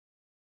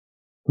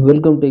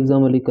Welcome to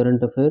Examali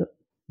Current Affair.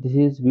 This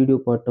is video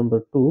part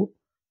number 2,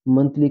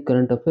 Monthly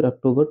Current Affair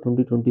October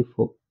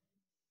 2024.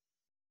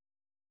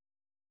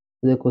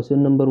 The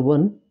question number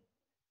 1,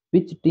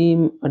 which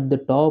team at the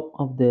top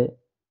of the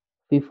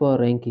FIFA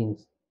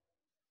rankings?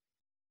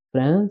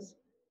 France,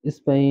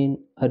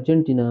 Spain,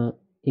 Argentina,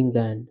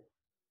 England.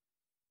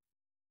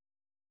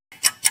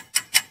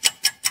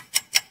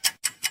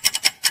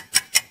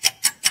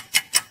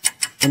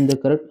 And the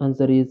correct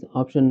answer is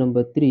option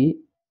number 3,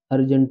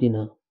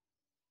 Argentina.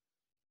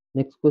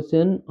 Next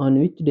question,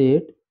 on which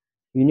date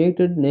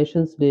United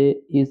Nations Day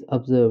is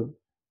observed?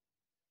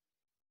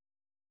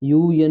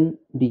 UND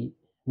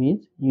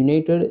means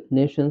United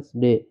Nations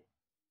Day.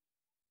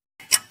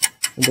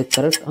 And the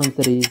correct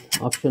answer is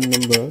option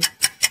number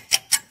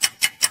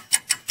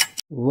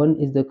 1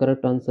 is the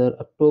correct answer,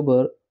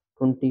 October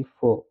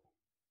 24.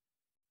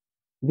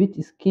 Which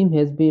scheme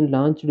has been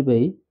launched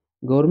by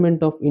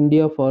Government of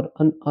India for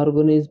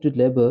unorganized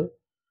labor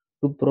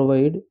to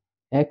provide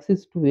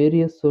access to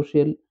various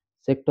social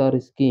sector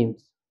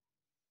schemes?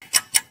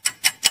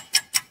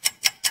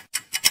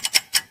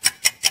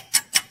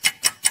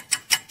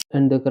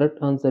 And the correct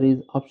answer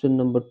is option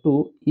number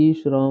 2,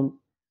 E-Shram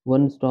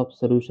One Stop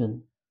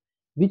Solution.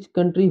 Which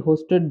country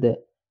hosted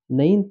the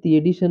 9th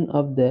edition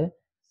of the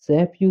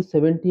SAFU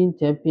 17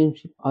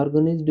 Championship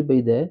organized by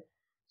the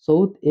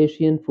South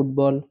Asian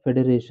Football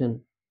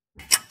Federation?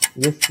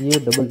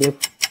 SAFF,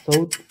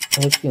 South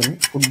Asian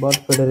Football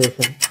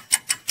Federation.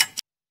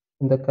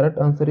 And the correct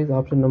answer is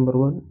option number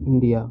 1,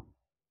 India.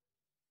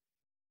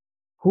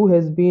 Who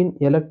has been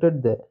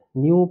elected the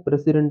new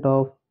president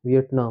of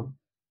Vietnam?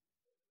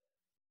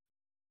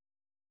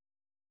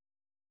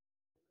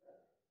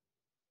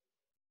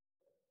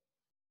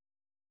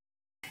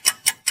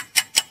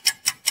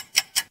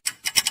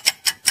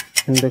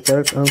 And the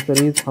correct answer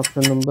is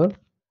option number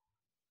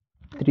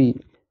 3,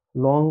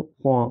 Long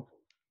Quang.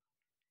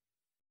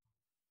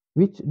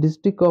 Which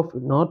district of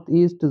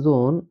Northeast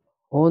Zone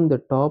won the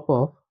top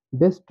of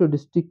Best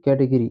District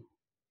category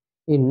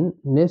in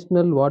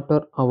National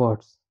Water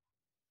Awards?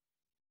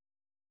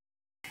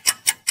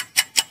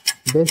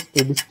 Best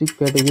District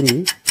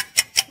category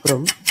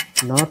from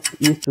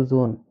Northeast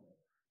Zone.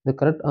 The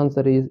correct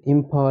answer is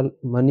Imphal,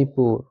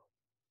 Manipur.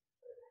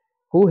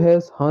 Who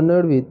has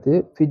honored with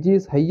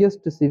Fiji's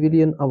highest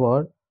civilian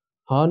award,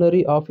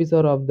 Honorary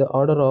Officer of the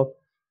Order of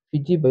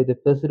Fiji by the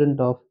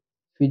President of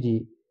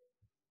Fiji?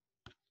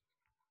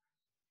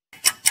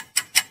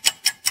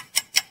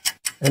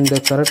 And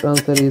the correct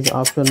answer is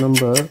option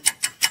number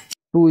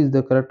 2 is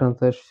the correct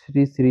answer,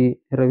 Sri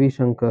Ravi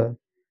Shankar.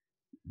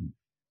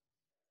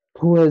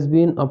 Who has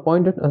been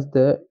appointed as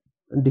the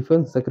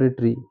Defense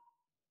Secretary?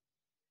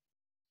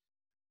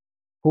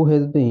 Who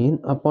has been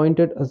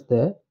appointed as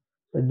the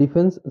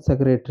Defense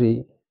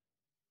Secretary?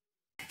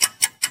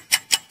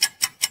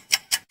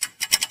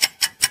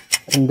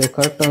 And the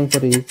correct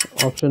answer is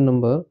option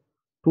number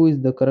 2 is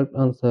the correct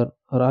answer,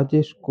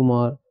 Rajesh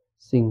Kumar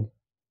Singh.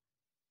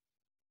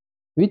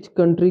 Which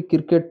country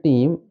cricket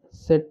team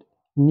set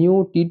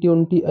new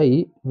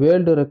T20I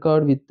world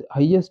record with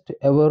highest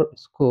ever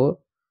score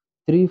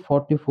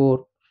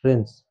 344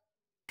 runs?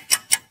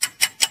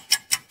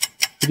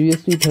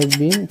 Previously it has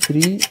been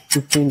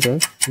 315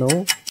 runs, now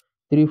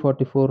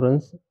 344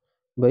 runs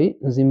by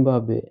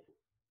Zimbabwe.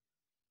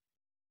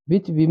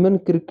 Which women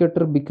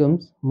cricketer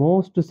becomes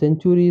most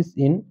centuries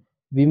in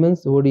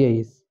women's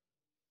ODIs?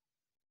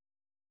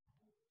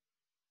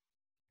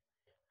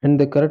 And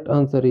the correct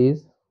answer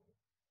is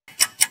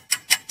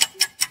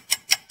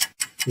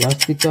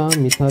Lastika,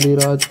 Mithali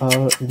Raj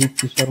or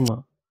Deepti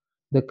Sharma.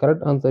 The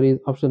correct answer is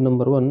option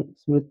number 1,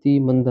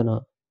 Smriti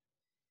Mandhana.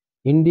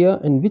 India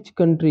and which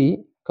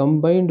country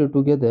combined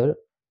together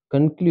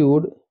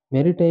conclude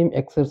maritime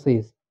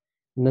exercise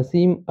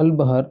Nasim Al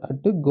Bahar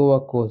at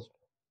Goa coast?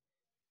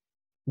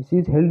 This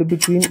is held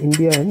between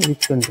India and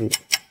which country?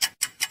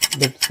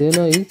 That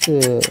Sena is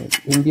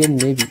Indian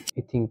Navy,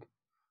 I think.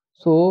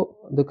 So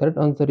the correct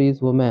answer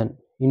is Oman,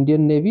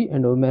 Indian Navy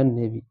and Oman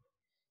Navy.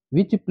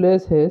 Which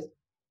place has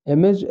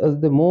emerged as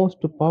the most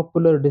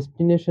popular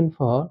destination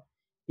for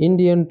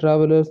Indian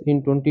travelers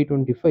in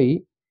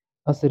 2025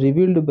 as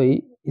revealed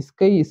by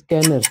Sky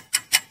Scanner's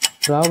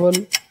Travel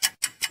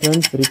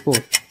Trends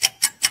report?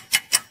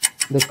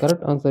 The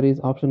correct answer is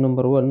option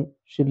number 1,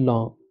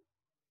 Shillong.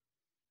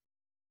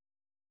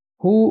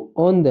 Who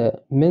won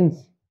the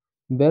men's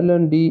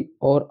Ballon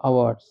d'Or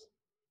awards?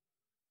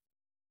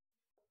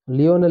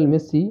 Lionel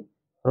Messi,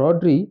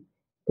 Rodri,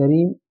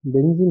 Karim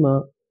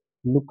Benzema,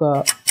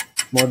 Luka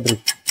Modric.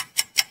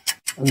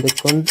 And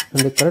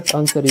the correct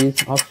answer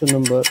is option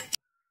number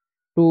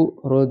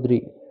 2,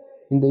 Rodri,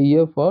 in the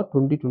year for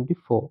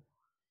 2024.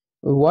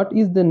 What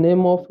is the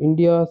name of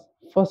India's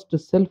first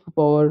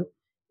self-powered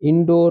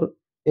indoor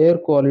air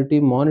quality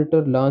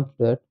monitor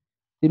launched at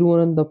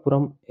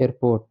Thiruvananthapuram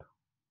Airport?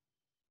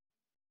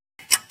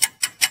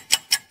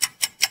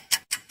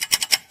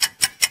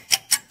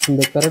 And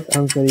the correct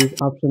answer is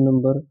option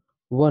number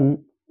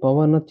 1,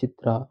 Pavana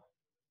Chitra.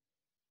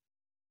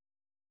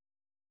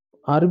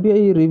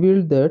 RBI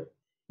revealed that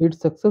It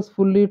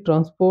successfully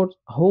transports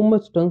how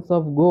much tons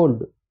of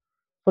gold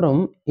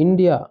from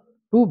India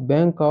to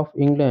Bank of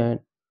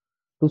England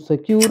to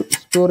secure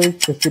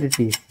storage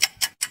facilities?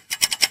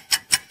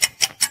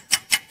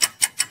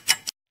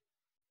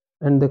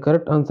 And the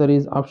correct answer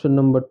is option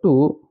number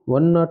 2,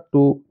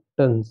 102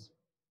 tons.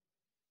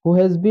 Who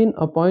has been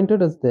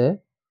appointed as the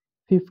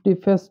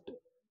 51st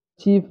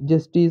Chief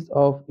Justice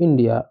of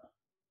India?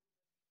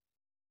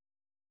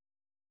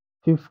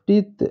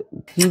 50th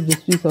Chief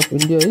Justice of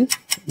India is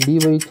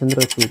D.Y.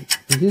 Chandrachud.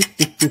 This is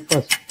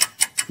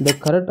 51st. The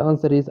correct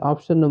answer is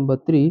option number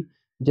 3,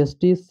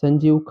 Justice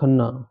Sanjeev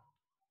Khanna,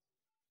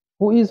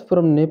 who is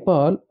from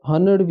Nepal,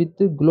 honored with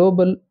the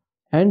Global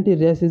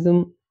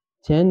Anti-Racism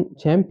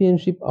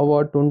Championship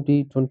Award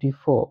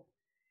 2024.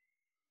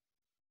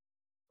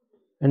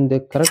 And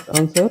the correct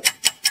answer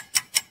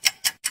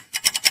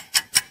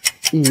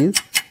is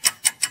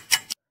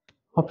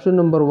option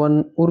number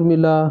 1,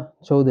 Urmila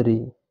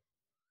Chaudhary.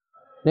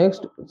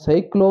 Next,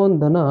 Cyclone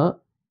Dana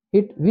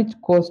hit which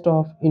coast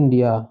of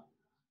India?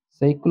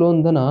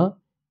 Cyclone Dana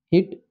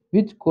hit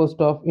which coast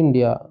of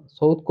India?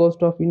 South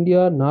coast of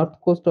India, north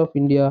coast of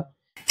India,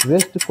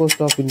 west coast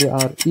of India,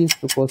 or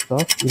east coast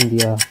of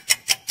India?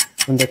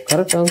 And the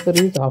correct answer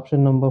is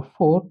option number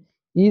 4,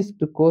 east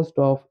coast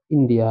of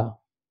India.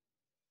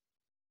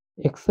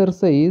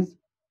 Exercise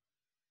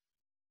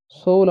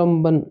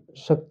Saulamban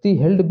Shakti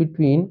held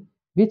between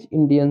which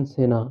Indian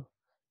Sena?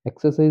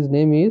 Exercise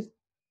name is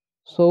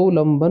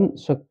Saulamban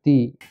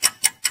Shakti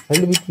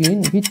held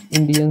between which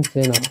Indian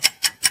Sena?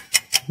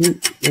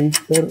 The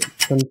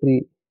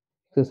inter-country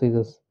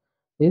exercises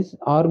is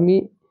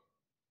Army.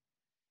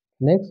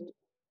 Next,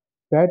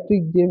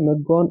 Patrick J.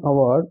 McGowan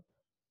Award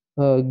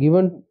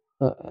given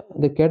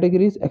the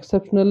category is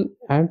Exceptional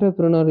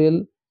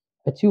Entrepreneurial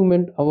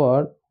Achievement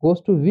Award goes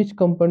to which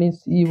company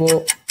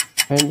CEO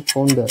and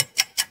founder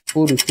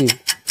who received?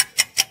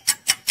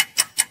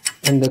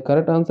 And the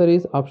correct answer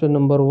is option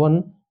number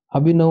 1,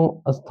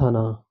 Abhinav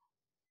Asthana.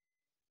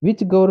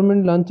 Which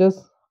government launches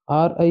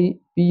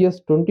RIPS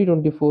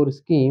 2024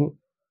 scheme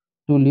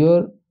to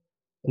lure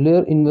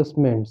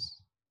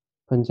investments?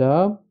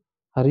 Punjab,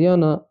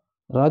 Haryana,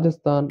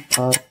 Rajasthan,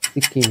 or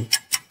Sikkim?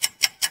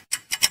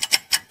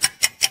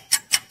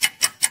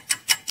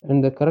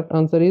 And the correct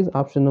answer is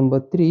option number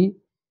 3,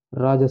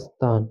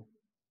 Rajasthan.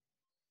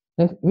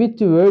 Next,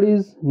 which word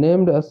is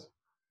named as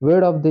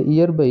Word of the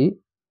Year by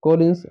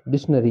Collins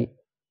Dictionary?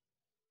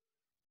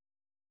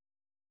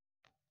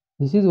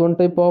 This is one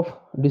type of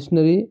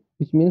dictionary,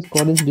 which means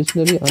Collins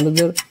Dictionary.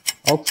 Another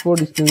Oxford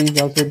Dictionary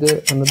is also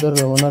there.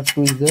 Another 1 or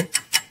 2 is there.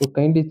 So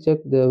kindly check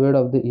the Word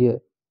of the Year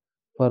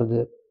for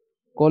the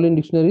Collins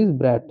Dictionary is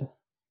Brat.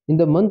 In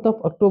the month of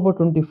October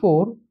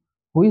 24,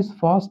 who is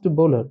fast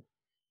bowler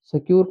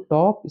secure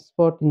top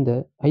spot in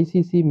the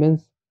ICC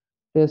Men's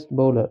Test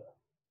Bowler?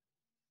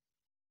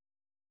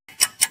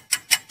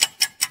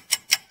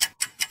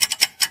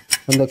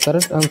 And the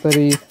correct answer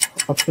is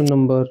option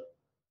number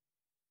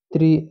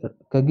 3,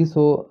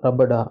 Kagiso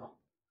Rabada.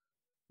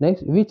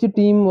 Next, which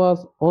team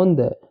was on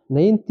the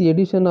 9th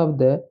edition of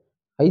the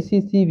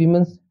ICC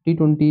Women's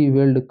T20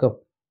 World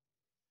Cup?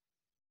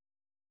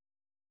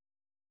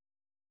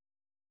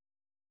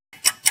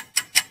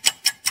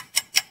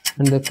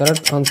 And the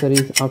correct answer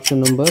is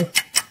option number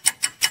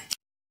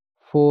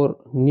 4,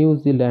 New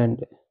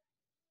Zealand.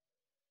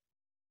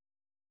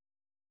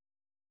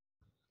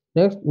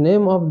 Next,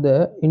 name of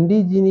the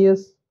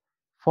indigenous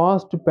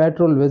fast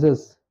patrol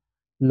vessels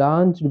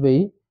launched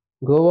by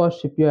Goa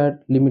Shipyard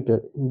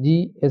Limited,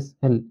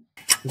 GSL,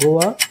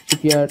 Goa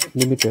Shipyard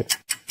Limited.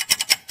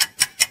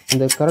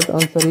 And the correct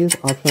answer is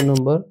option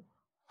number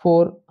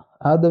 4,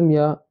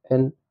 Adamya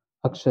and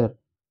Akshar.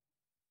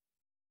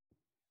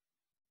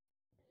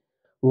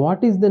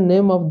 What is the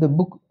name of the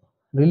book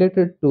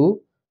related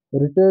to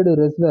retired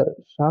wrestler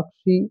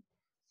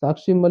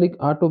Sakshi Malik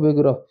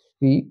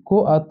autobiography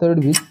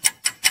co-authored with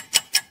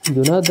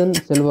Jonathan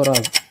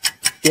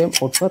Selvaraj came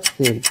out for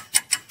sale?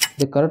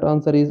 The correct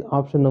answer is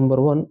option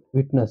number 1,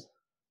 Witness.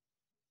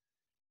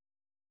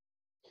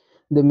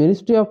 The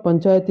Ministry of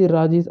Panchayati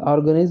Raj is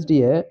organized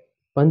a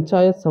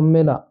Panchayat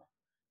Sammela,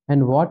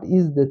 and what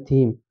is the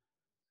theme?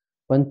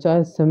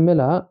 Panchayat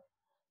Sammela,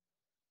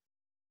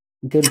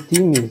 their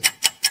theme is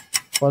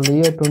for the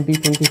year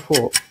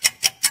 2024.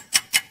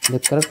 The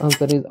correct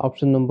answer is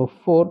option number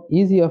 4,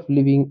 Easy of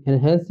Living,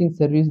 enhancing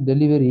service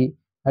delivery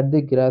at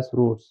the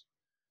grassroots.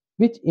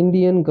 Which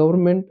Indian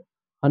government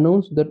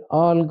announced that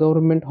all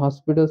government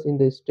hospitals in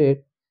the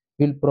state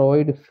will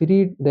provide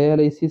free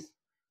dialysis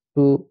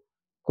to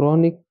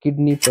chronic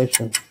kidney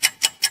patients?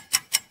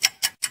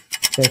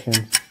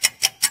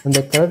 And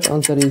the correct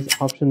answer is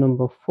option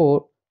number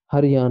 4,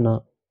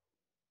 Haryana.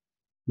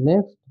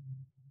 Next,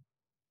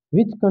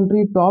 which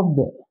country topped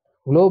the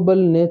Global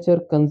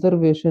Nature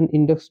Conservation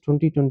Index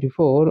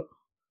 2024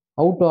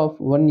 out of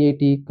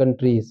 180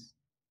 countries?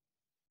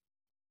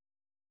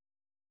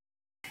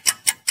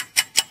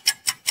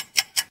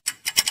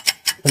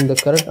 And the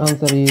correct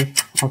answer is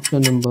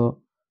option number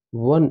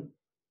 1,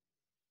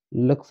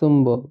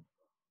 Luxembourg.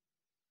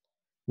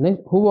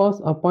 Next, who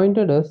was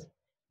appointed as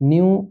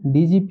New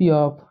DGP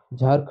of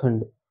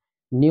Jharkhand.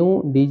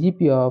 New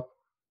DGP of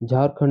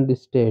Jharkhand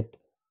state.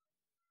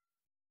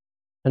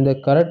 And the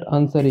correct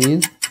answer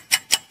is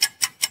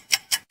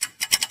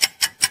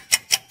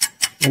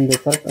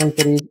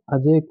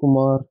Ajay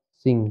Kumar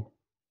Singh.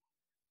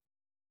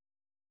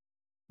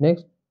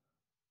 Next,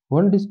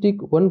 one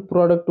district, one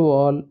product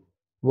wall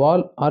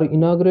are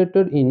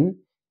inaugurated in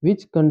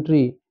which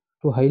country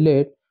to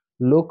highlight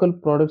local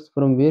products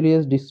from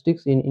various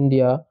districts in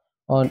India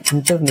on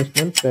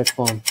international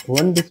platforms.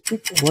 One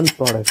district, one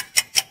product.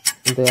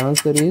 And the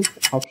answer is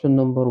option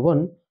number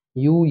 1,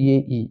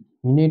 UAE,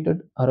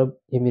 United Arab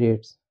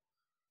Emirates.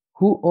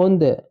 Who won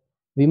the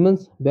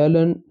Women's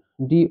Ballon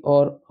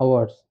d'Or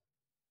Awards?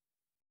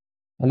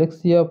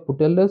 Alexia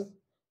Putellas,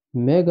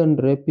 Megan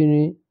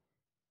Rapinoe,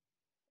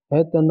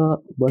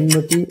 Athana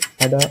Bonmati,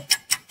 Ada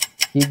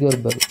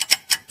Hegerberg.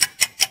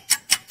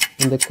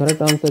 And the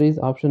correct answer is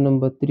option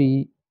number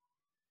 3,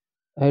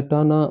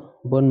 Athana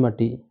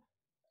Bonmati.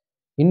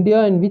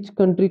 India and which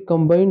country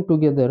combined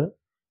together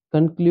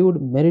conclude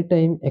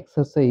maritime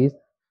exercise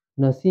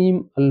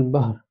Nasim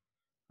al-Bahr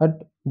at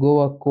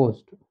Goa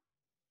coast?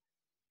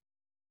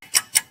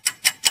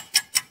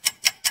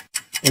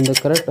 And the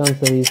correct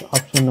answer is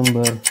option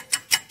number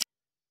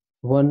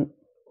 1,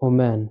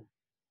 Oman.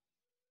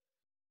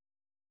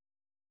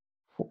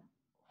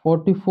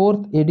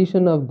 44th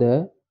edition of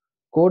the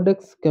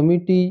Codex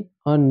Committee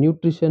on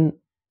Nutrition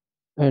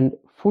and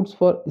Foods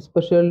for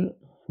Special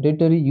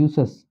Dietary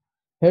Uses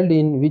held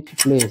in which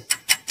place?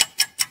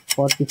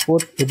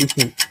 44th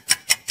edition.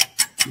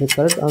 The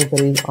correct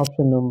answer is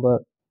option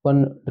number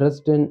 1,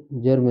 Dresden,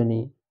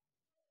 Germany.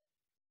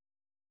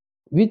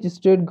 Which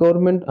state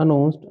government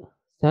announced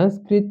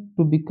Sanskrit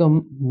to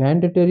become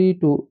mandatory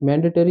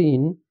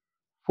in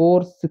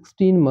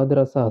 416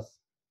 madrasas?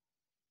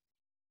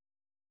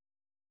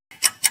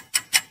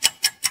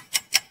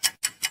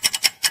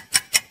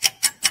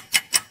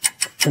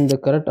 And the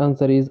correct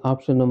answer is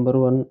option number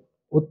 1,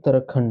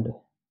 Uttarakhand.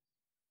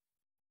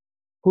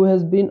 Who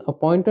has been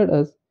appointed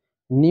as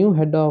new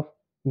head of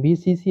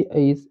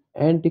BCCI's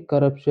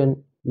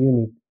anti-corruption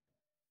unit?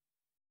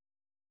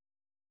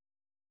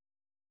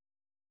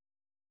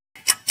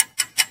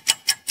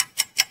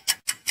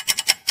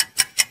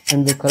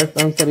 And the correct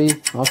answer is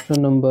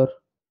option number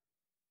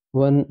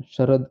 1,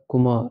 Sharad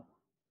Kumar.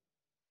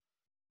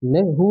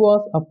 Who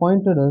was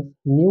appointed as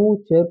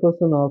new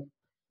chairperson of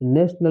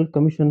National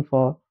Commission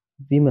for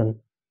Women?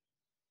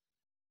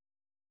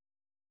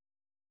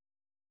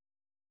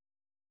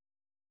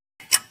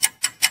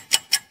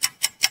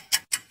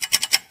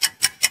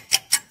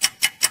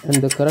 And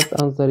the correct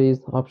answer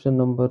is option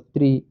number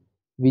 3,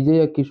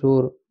 Vijaya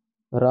Kishore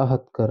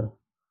Rahatkar.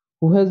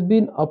 Who has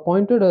been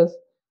appointed as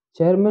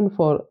chairman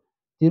for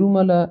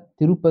Tirumala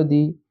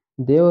Tirupati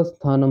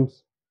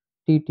Devasthanams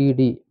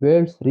TTD,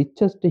 world's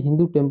richest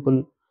Hindu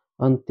temple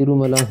on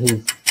Tirumala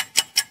Hills?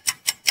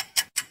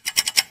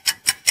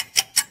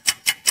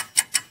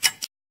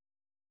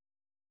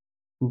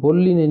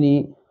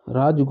 Bollineni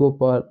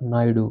Rajgopal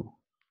Naidu.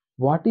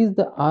 What is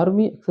the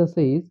army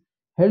exercise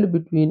held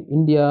between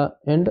India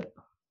and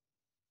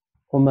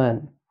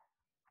Oman?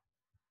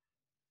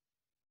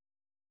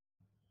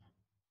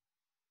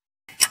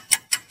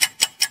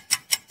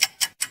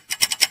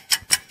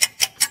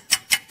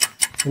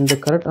 And the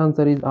correct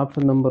answer is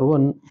option number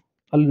 1,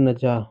 Al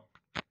Najah.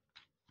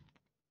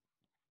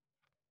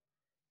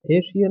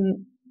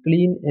 Asian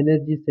Clean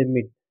Energy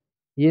Summit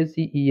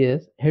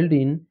ACES held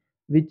in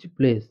which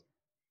place?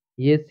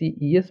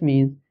 ACES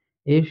means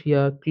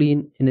Asia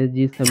Clean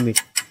Energy Summit.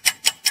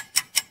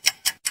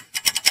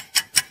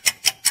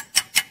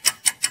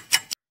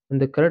 And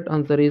the correct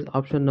answer is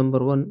option number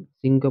 1,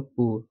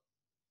 Singapore.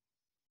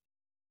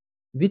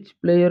 Which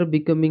player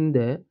becoming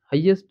the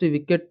highest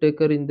wicket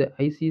taker in the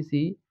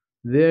ICC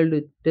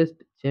World Test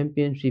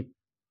Championship?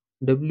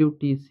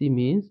 WTC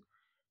means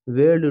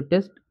World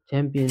Test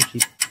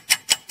Championship.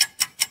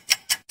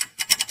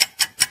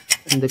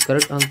 And the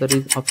correct answer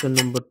is option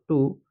number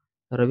 2,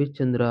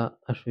 Ravichandra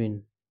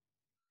Ashwin.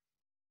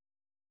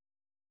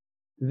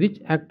 Which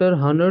actor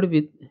honored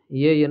with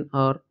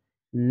ANR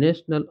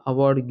National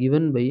Award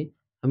given by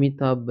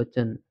Amitabh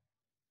Bachchan?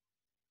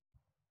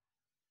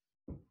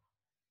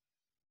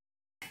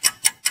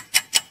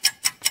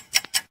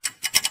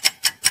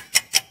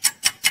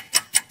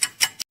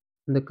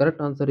 And the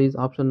correct answer is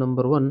option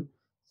number 1,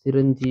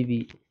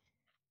 Chiranjeevi.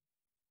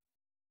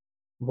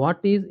 What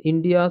is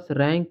India's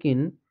rank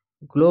in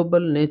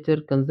Global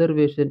Nature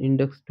Conservation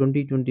Index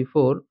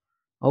 2024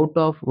 out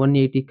of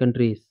 180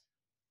 countries?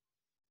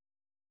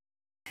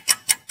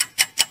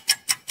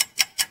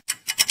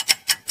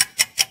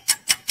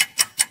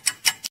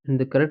 And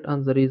the correct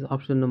answer is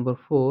option number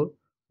 4,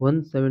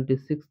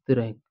 176th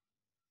rank.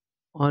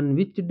 On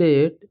which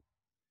date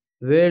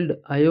World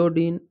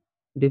Iodine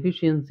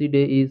Deficiency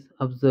Day is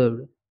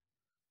observed?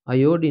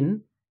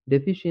 Iodine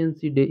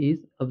Deficiency Day is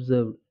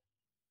observed.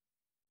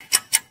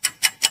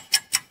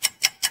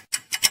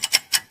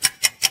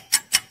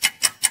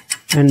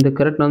 And the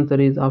correct answer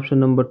is option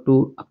number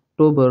 2,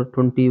 October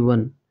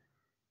 21.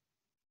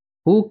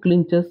 Who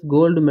clinches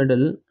gold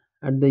medal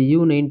at the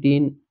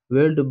U19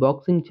 World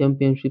Boxing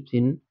Championships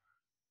in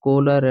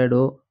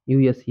Colorado,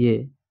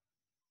 USA?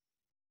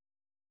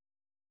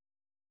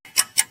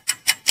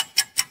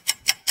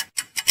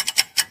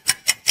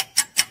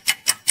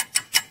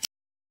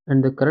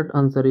 And the correct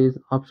answer is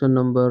option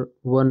number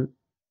 1,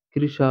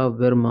 Krisha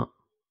Verma.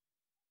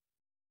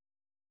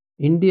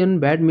 Indian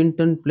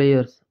badminton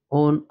players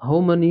own how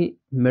many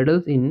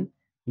medals in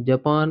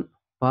Japan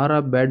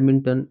Para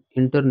Badminton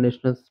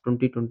Internationals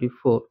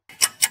 2024?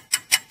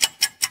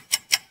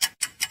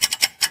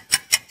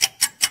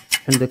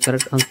 And the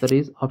correct answer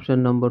is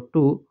option number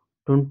 2,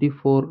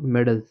 24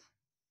 medals.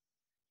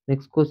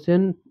 Next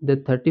question, the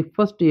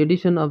 31st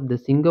edition of the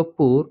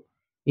Singapore,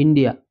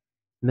 India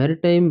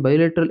Maritime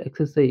Bilateral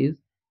Exercise,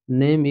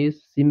 name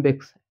is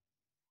SIMBEX,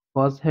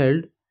 was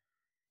held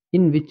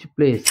in which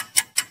place?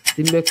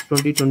 SIMBEX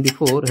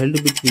 2024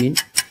 held between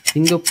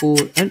Singapore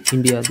and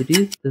India.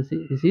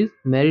 This is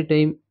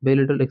Maritime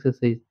Bilateral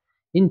Exercise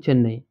in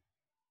Chennai.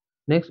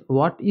 Next,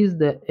 what is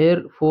the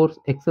Air Force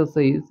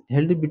exercise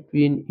held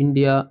between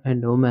India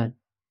and Oman?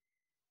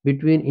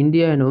 Between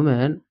India and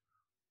Oman,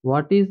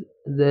 what is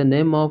the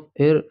name of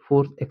Air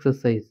Force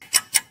exercise?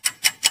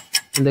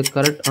 And the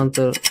correct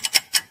answer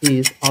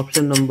is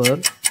option number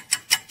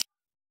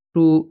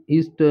 2,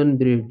 Eastern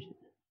Bridge.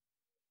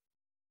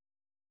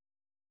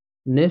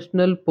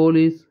 National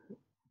Police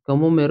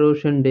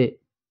Commemoration Day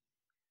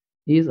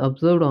is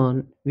observed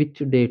on which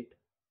date?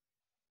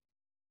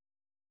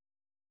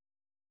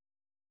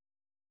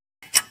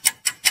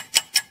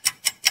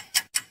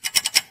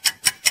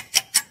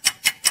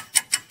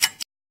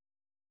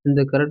 And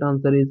the correct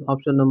answer is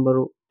option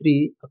number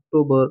 3,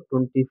 October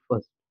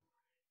 21st.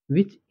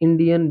 Which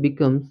Indian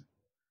becomes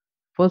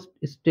first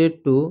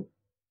state to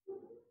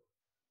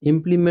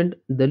implement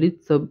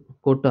Dalit sub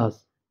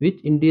quotas? Which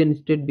Indian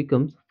state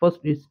becomes first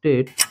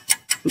state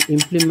to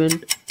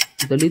implement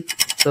Dalit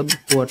sub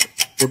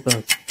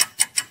quotas?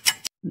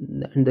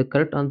 And the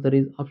correct answer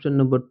is option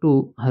number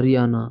 2,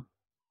 Haryana.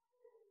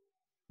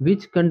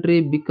 Which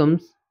country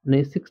becomes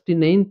the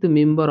 69th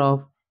member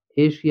of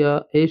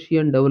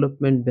Asian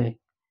Development Bank?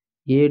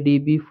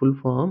 ADB full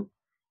form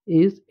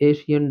is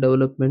Asian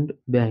Development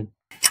Bank.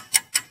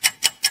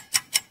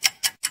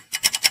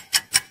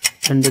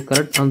 And the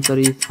correct answer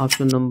is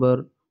option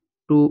number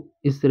 2,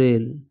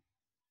 Israel.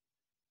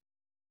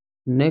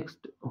 Next,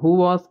 who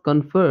was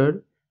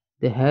conferred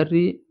the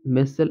Harry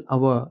Messel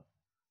Award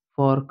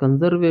for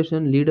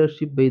Conservation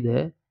Leadership by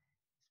the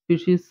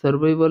Species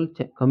Survival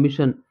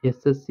Commission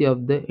 (SSC)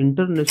 of the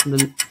International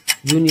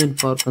Union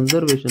for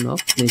Conservation of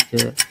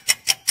Nature?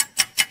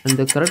 And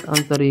the correct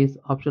answer is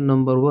option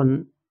number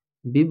 1,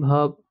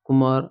 Bibhab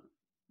Kumar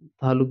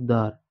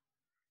Talukdar.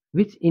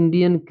 Which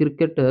Indian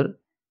cricketer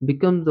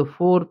becomes the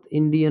fourth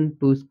Indian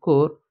to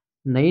score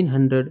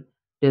 900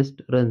 test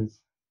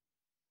runs?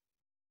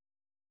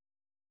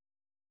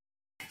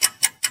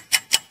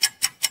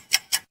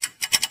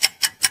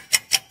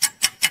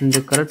 And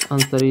the correct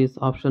answer is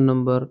option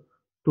number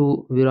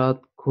 2,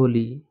 Virat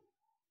Kohli.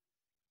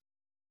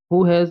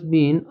 Who has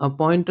been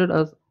appointed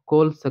as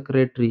Coal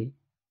Secretary?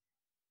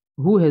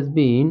 Who has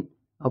been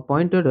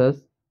appointed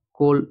as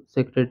Coal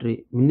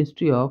Secretary?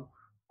 Ministry of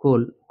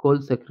Coal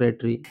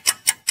Secretary.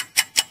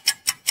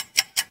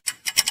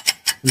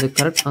 And the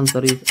correct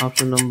answer is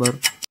option number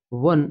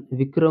 1,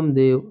 Vikram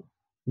Dev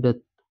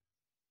Dutt.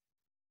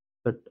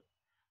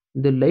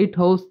 The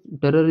Lighthouse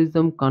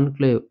Terrorism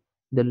Conclave.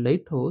 The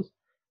Lighthouse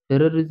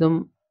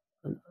Terrorism,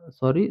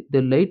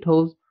 the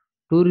Lighthouse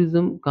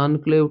Tourism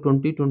Conclave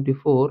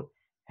 2024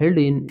 held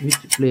in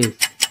which place?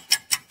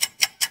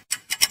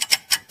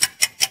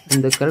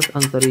 And the correct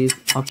answer is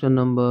option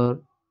number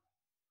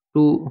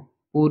 2,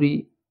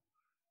 Puri,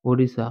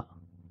 Odisha.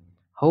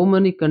 How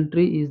many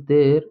countries is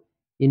there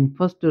in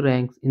first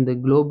ranks in the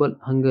Global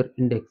Hunger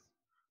Index?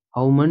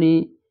 How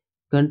many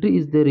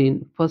countries is there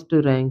in first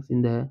ranks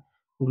in the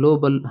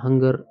Global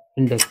Hunger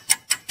Index?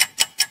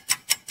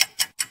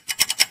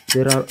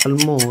 There are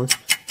almost,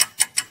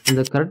 and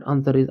the correct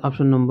answer is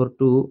option number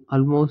 2,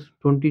 almost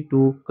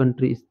 22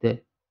 countries there.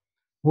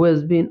 Who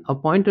has been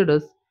appointed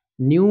as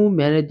new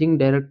managing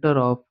director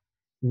of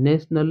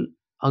National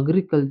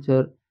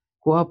Agriculture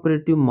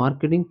Cooperative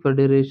Marketing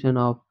Federation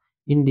of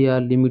India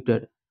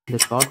Limited? The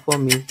short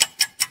form is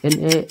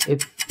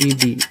NAFED.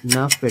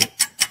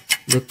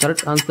 The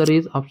correct answer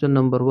is option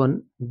number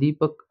 1,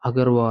 Deepak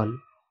Agarwal.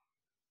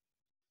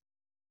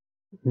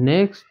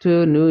 Next,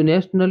 new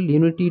National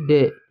Unity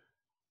Day,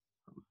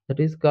 that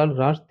is called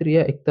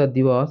Rashtriya Ekta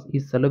Divas,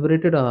 is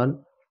celebrated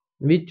on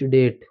which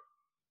date?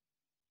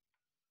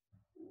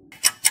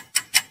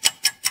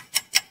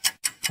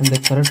 And the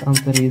correct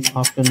answer is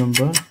option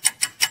number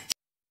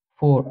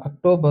 4,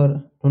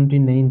 October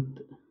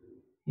 29th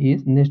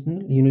is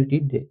National Unity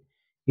Day.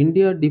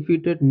 India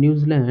defeated New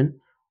Zealand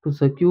to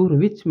secure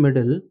which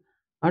medal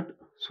at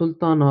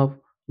Sultan of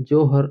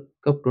Johor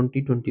Cup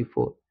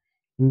 2024?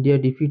 India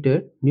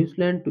defeated New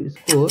Zealand to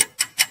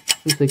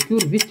secure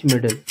which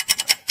medal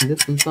in the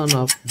Sultan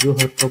of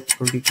Johor Cup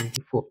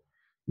 2024?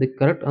 The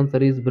correct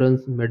answer is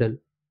bronze medal.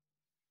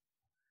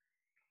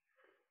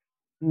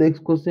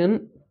 Next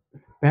question,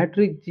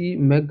 Patrick G.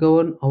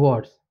 McGowan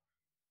Awards.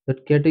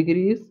 That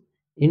category is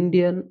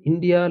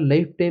India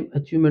Lifetime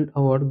Achievement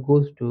Award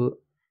goes to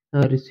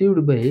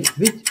received by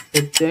which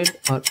tech giant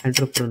or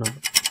entrepreneur?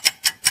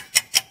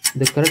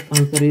 The correct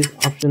answer is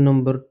option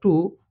number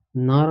 2,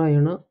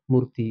 Narayana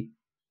Murthy.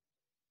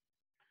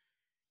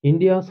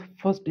 India's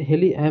first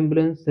heli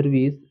ambulance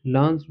service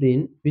launched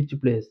in which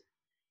place?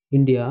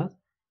 India's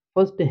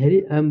first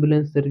heli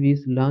ambulance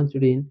service launched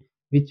in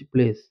which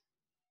place?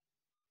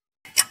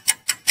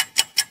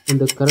 And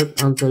the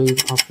correct answer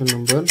is option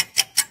number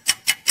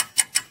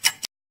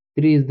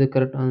 3 is the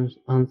correct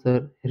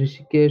answer,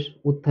 Rishikesh,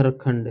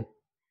 Uttarakhand.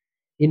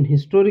 In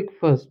historic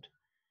first,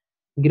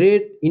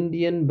 Great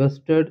Indian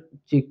bustard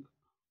chick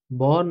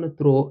born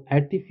through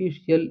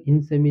artificial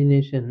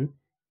insemination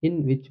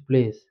in which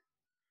place?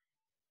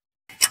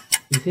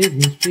 This is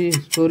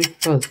historic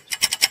first.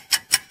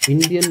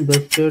 Indian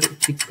bustard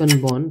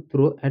chicken born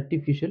through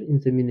artificial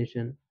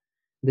insemination.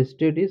 The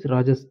state is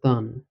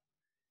Rajasthan.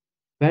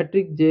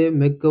 Patrick J.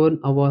 McGowan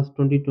Awards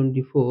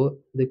 2024.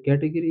 The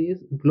category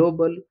is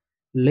Global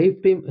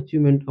Lifetime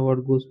Achievement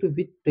Award goes to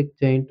which tech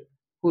giant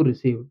who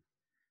received?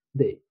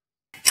 The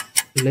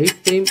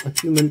Lifetime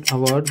Achievement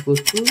Award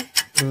goes to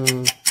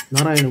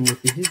Narayana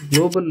Murthy. This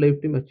Global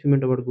Lifetime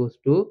Achievement Award goes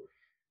to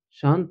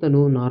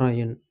Shantanu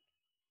Narayan,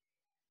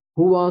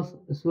 who was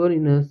sworn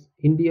in as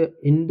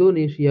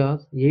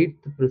Indonesia's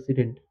 8th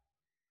president,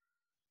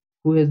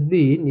 who has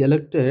been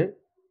elected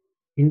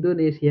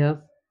Indonesia's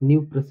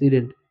new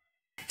president.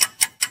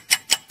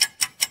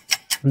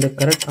 And the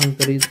correct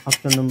answer is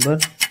option number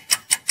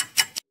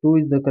 2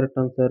 is the correct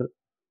answer,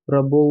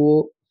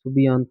 Prabowo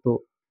Subianto.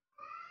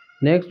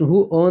 Next,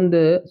 who won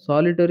the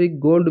solitary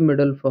gold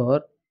medal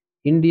for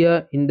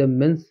India in the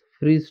men's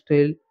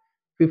freestyle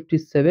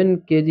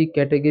 57 kg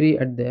category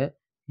at the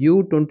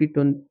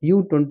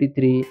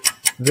U23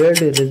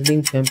 World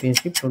Wrestling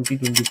Championship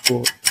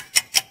 2024?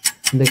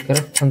 The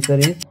correct answer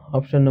is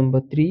option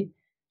number 3,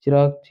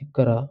 Chirag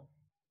Chikkara.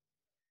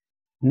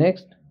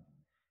 Next,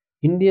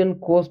 Indian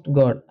Coast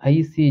Guard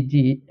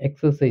ICG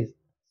exercise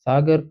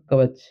Sagar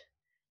Kavach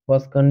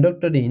was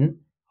conducted in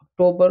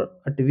October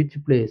at which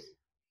place?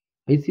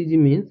 ICG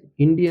means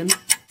Indian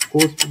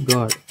Coast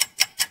Guard.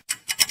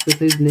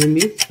 Exercise name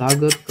is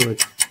Sagar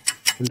Kavach.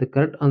 And the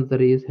correct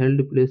answer is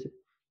held place.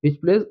 Which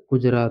place?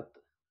 Gujarat.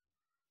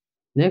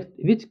 Next,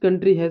 which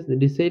country has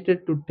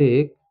decided to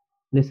take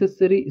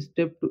necessary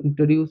step to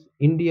introduce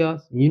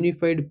India's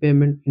unified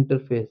payment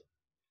interface?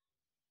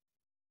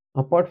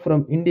 Apart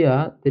from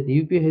India, that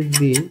UPI has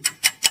been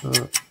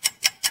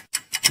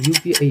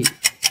UPI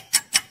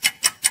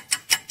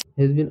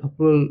has been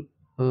approved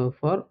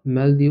for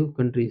Maldives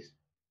countries.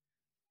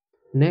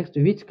 Next,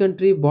 which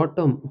country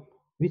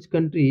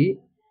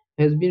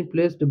has been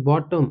placed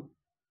bottom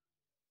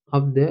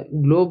of the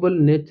Global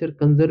Nature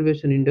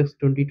Conservation Index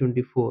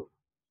 2024?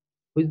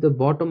 Who is the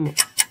bottom,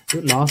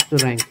 the last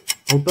rank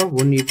out of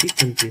 180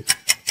 countries?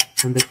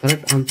 And the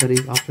correct answer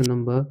is option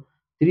number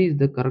 3 is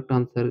the correct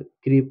answer,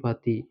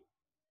 Kiribati.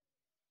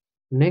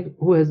 Next,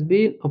 who has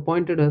been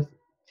appointed as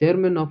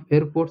Chairman of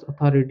Airports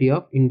Authority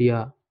of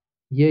India?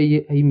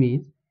 AAI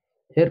means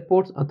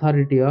Airports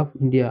Authority of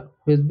India,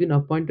 who has been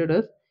appointed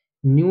as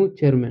new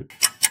chairman.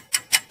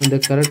 And the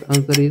correct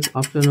answer is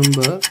option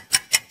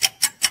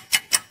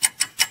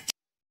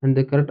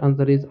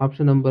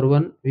number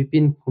 1,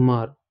 Vipin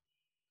Kumar.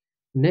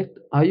 Next,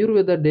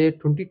 Ayurveda Day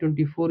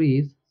 2024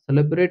 is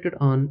celebrated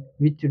on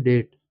which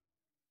date?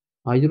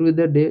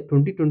 Ayurveda Day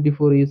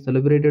 2024 is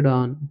celebrated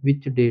on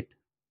which date?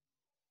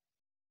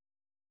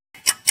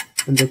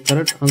 And the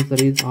correct answer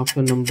is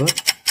option number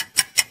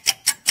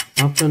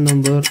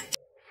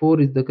 4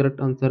 is the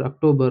correct answer,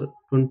 October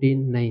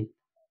 29th.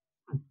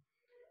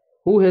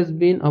 Who has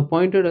been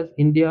appointed as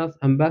India's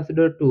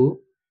ambassador to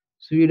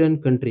Sweden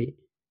country?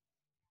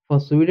 For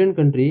Sweden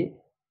country,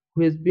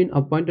 who has been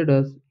appointed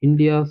as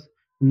India's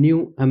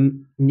new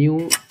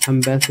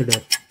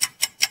ambassador?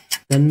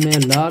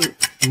 Tanmay Lal,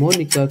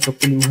 Monica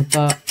Kapil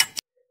Mehta.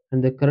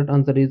 And the correct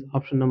answer is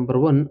option number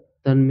 1,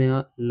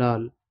 Tanmay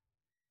Lal.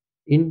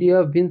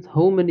 India wins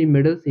how many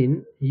medals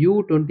in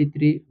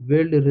U23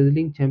 World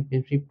Wrestling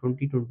Championship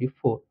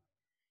 2024?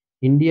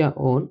 India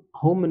won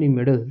how many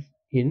medals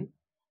in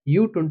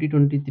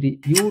U23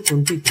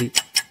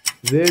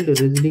 World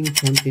Wrestling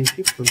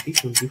Championship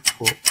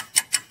 2024?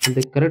 And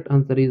the correct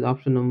answer is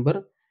option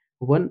number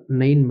 1,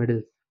 9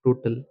 medals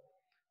total.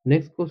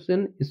 Next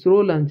question,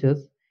 ISRO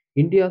launches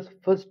India's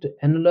first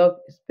analog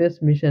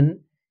space mission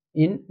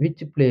in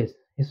which place?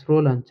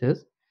 ISRO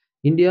launches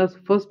India's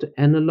first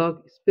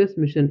analog space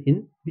mission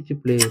in which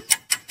place?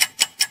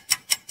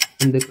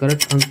 And the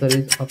correct answer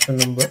is option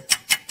number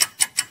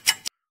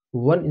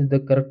 1 is the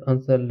correct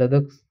answer,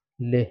 Ladakh's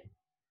Leh.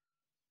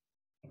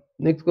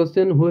 Next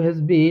question, who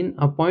has been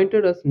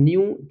appointed as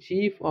new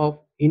Chief of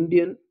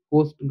Indian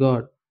Coast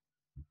Guard?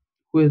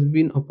 Who has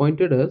been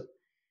appointed as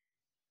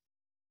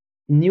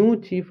new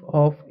Chief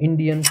of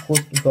Indian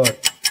Coast Guard?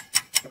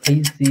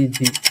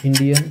 ICG,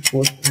 Indian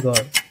Coast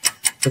Guard.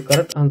 The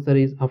correct answer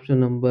is option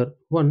number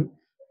 1,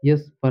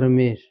 yes,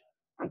 Paramesh.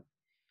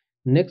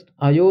 Next,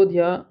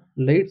 Ayodhya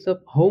lights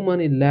up how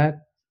many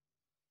lakhs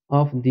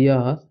of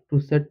diyas to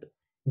set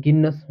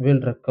Guinness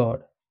World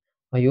Record?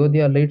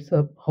 Ayodhya lights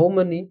up how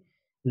many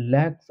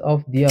lakhs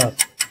of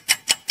diyas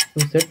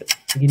to set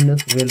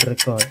Guinness World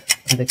Record?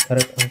 And the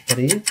correct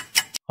answer is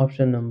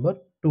option number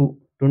 2,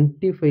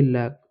 25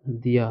 lakh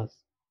diyas.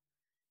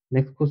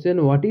 Next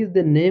question, what is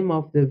the name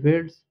of the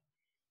world's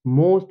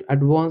most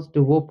advanced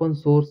open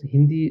source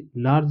Hindi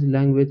large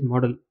language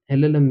model?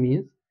 LLM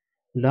means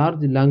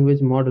large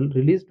language model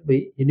released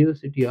by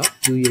University of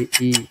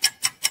UAE.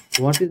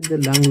 What is the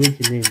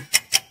language name?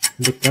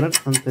 And the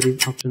correct answer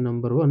is option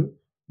number 1,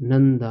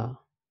 Nanda.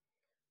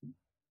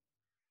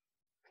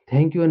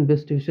 Thank you and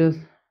best wishes.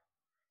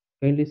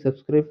 Kindly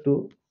subscribe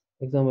to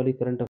Exam Current